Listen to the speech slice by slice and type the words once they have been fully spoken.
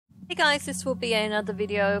Hey guys, this will be another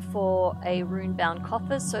video for a Runebound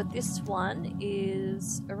Coffer. So this one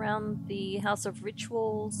is around the House of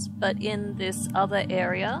Rituals, but in this other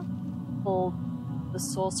area called the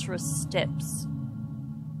Sorcerous Steps.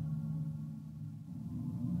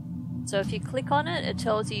 So if you click on it, it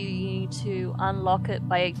tells you you need to unlock it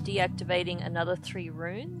by deactivating another 3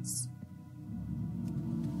 runes.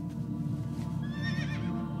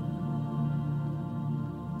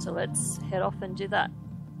 So let's head off and do that.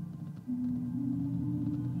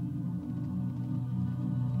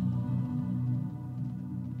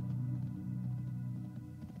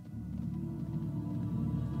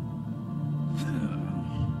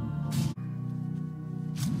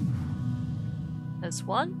 There's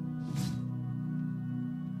one.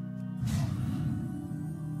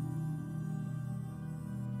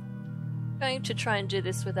 I'm going to try and do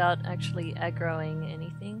this without actually aggroing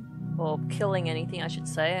anything, or killing anything I should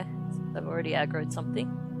say. I've already aggroed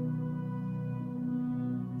something.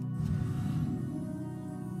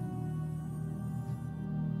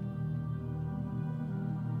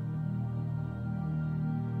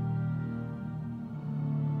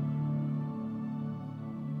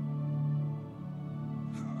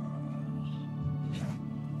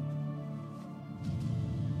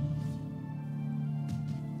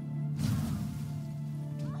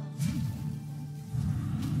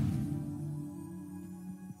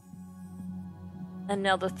 And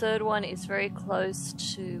now the third one is very close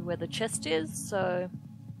to where the chest is, so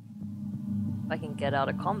if I can get out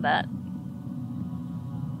of combat.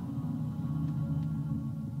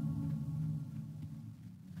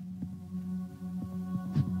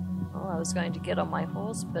 Oh, I was going to get on my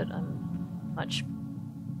horse, but I'm much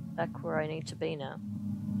back where I need to be now.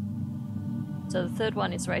 So the third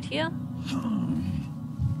one is right here.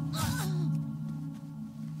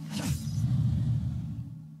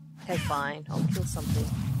 Okay, fine. I'll kill something.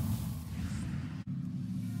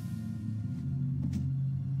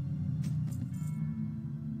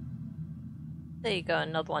 There you go,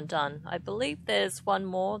 another one done. I believe there's one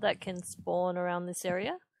more that can spawn around this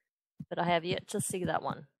area, but I have yet to see that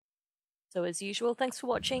one. So as usual, thanks for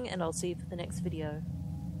watching, and I'll see you for the next video.